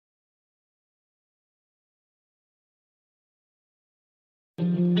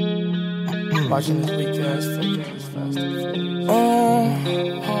Watching this weak ass fake ass fast.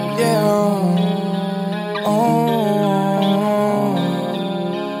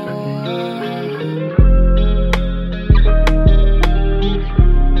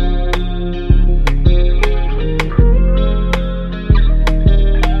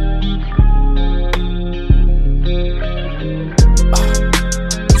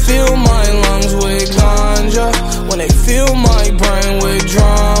 Fill my lungs with ganja when they fill my brain with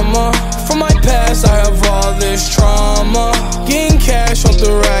drama. From my past, I have all this trauma. Getting cash off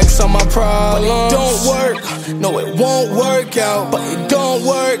the racks on my problems. But it don't work, no it won't work out. But it don't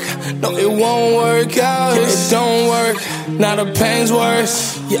work, no it won't work out. Yeah, it don't work, now the pain's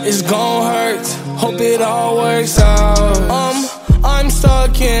worse. Yeah, it's gon' hurt, hope it all works out. I'm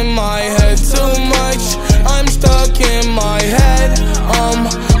stuck in my head too much. I'm stuck in my head.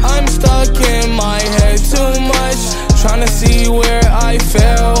 I'm stuck in my head too much. Tryna see where I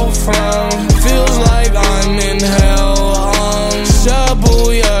fell from. Feels like I'm in hell.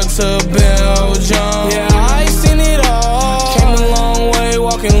 Shabuya to Belgium. Yeah, I seen it all. Came a long way,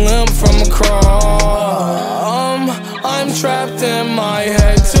 walking limp from a crawl. I'm trapped in my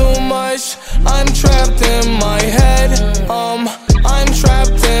head too much. I'm trapped in my head. I'm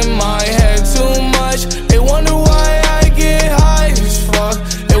trapped in my head too much. They wonder why I get high as fuck.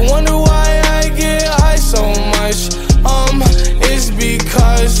 They wonder why I get high so much. It's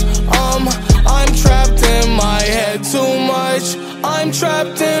because I'm trapped in my head too much. I'm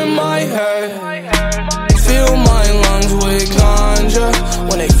trapped in my head. Fill my lungs with ganja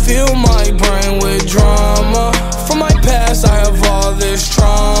when they fill my brain with drama. From my past, I have all this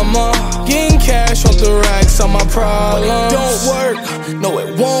trauma. Getting cash off the racks on my problems. But it don't work, no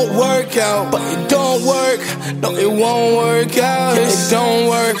it won't work out. But it don't work, no it won't work out. Yeah, it don't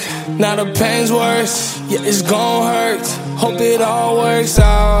work, now the pain's worse. Yeah, it's gon' hurt, hope it all works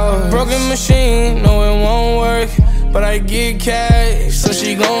out. Broken machine, no it won't work. But I get cash, so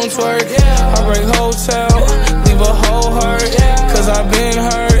she gon' twerk. I break hotel, leave a whole hurt. Cause I been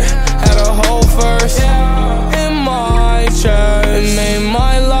hurt, had a hole first. In my chest, it made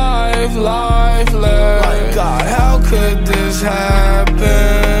my life lifeless. Like God, how could this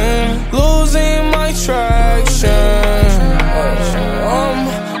happen? Losing my traction.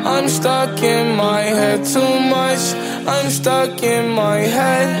 I'm stuck in my head too much. I'm stuck in my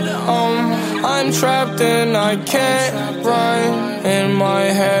head. I'm trapped and I can't run in my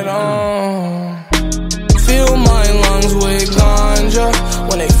head. Fill my lungs with ganja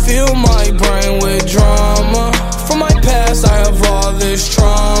when they fill my brain with drama. From my past, I have all this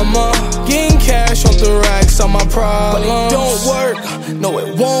trauma. Getting cash off the racks on my problems. But it don't work, no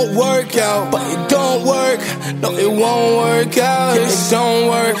it won't work out. But it don't work, no it won't work out. Yeah, it don't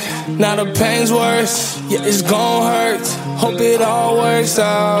work, now the pain's worse. Yeah, it's gon' hurt, hope it all works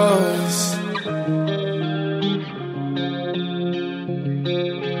out.